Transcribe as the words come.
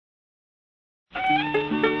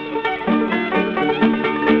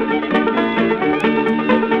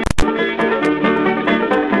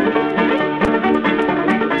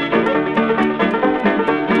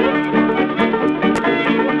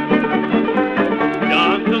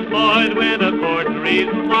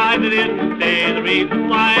reason why they didn't stay, the reason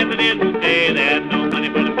why they didn't stay, they had no money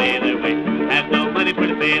for to pay their way, had no money for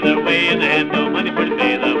to pay their way, and they had no money for to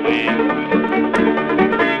pay their way.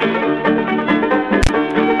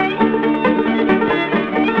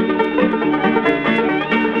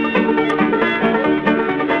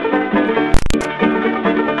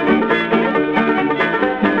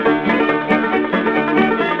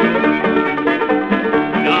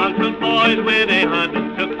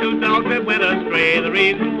 The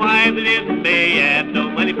reason why they didn't pay, had no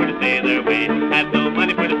money for to pay their way, had no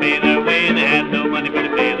money for to pay their way, and they had no money for to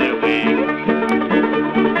pay their way.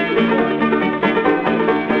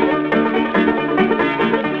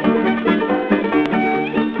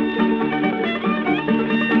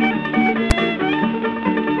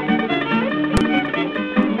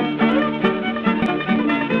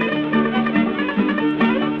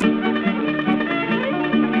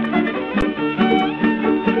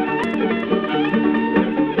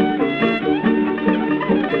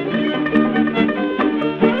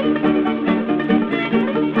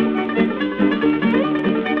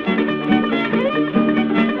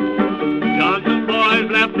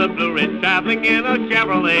 The Blue Ridge traveling in a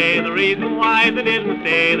Chevrolet. The reason why they didn't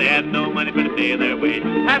stay, they had no money for to pay their way,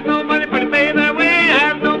 had no money for to pay their way,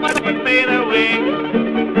 had no money for to pay their way.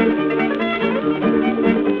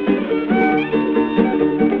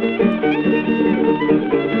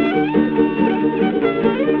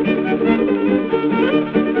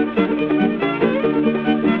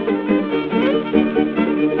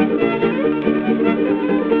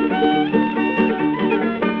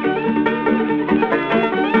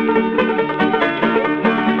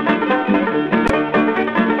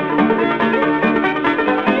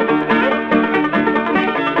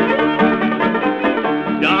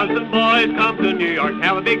 Come to New York,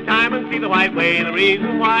 have a big time and see the white way. The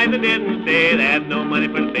reason why they didn't stay, they had no money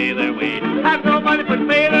for to pay their way, had no money for to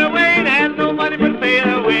pay their way, they had no money for to pay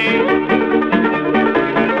their way.